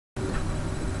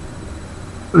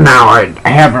Now I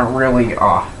haven't really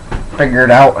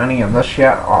figured out any of this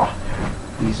yet.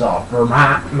 These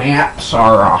Vermont maps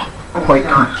are quite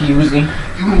confusing.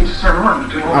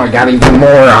 I got even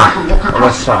more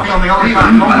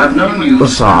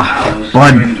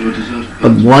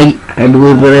Bud Light, I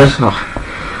believe it is.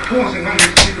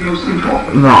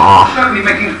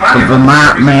 The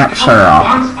Vermont maps are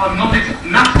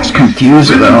it's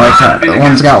confusing. They're like the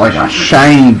one's got like a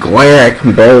shiny glare. I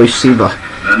can barely see the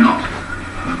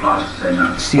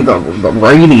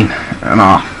rating, and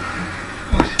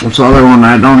what's the other one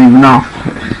I don't even know.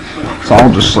 It's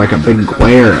all just like a big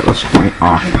glare at this point.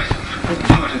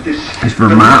 These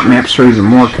Vermont maps are even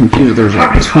more confused. There's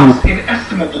like two.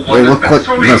 They look like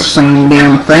the same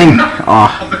damn thing.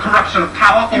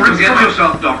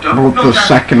 Both the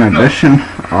second edition.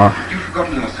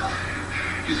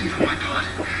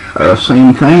 The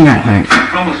same thing, I think. I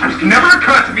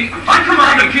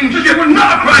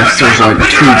guess there's like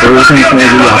two versions.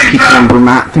 Maybe people in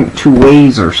Vermont think two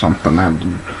ways or something. I'm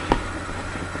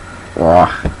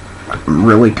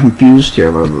really confused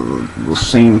here. The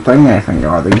same thing, I think.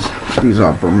 These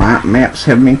Vermont maps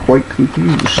have me quite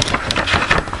confused.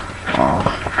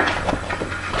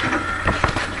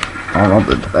 I don't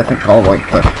know. I think all like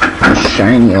the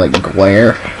shiny like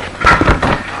glare.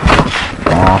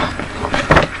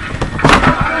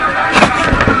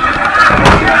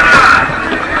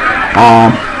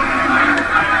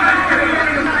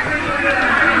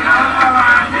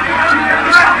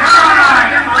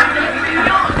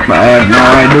 I have no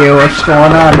idea what's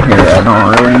going on here. I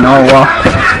don't really know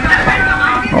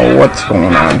what's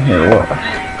going on here.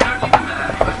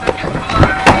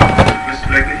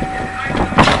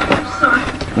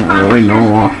 I don't really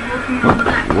know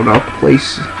what our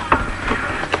places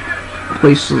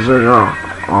are.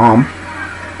 I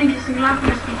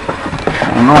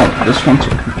don't know. This one's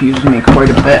confusing me quite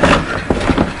a bit.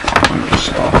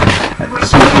 I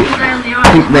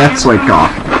think that's like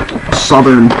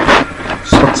southern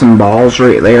Sluts and Balls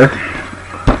right there.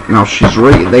 Now she's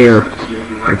right there.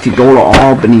 If you go to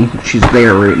Albany, she's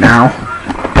there right now.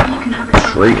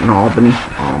 She's right in Albany.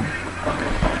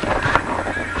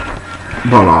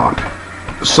 But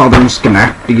southern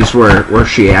Schenectady is where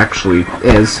she actually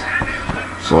is.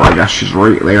 So I guess she's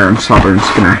right there in southern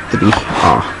Schenectady.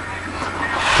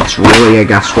 That's really, I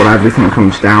guess, what everything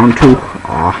comes down to.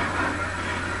 I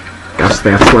guess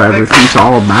that's what everything's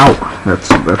all about.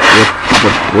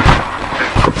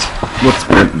 What's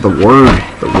been the word?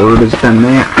 The word has been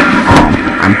that.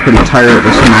 I'm pretty tired.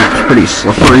 This map's pretty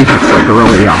slippery. It's like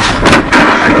really,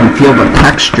 I can feel the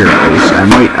texture. At least I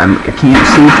can't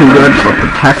see too good, but the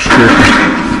texture,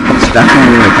 it's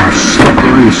definitely like a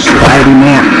slippery, slidey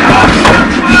map.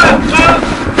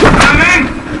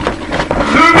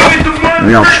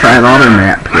 Maybe I'll try the other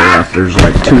map here. If there's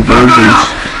like two versions.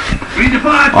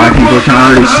 I think we can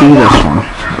already see this one.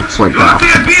 It's like that.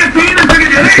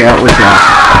 Check out with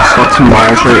Sluts and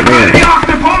Balls right there. See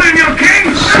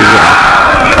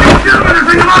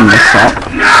open this up.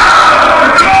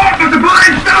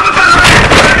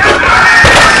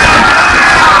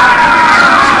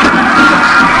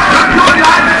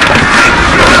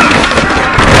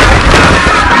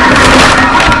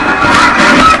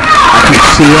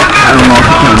 See it. I don't know if I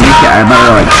can make it. I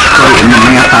better like straighten the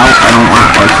map out. I don't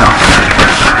want like go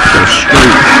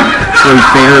straight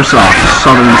there's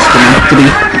southern Schenectady.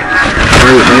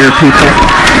 Right there, people.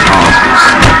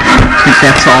 I think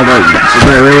that's all that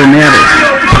really matters.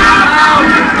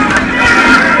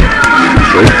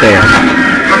 Right there.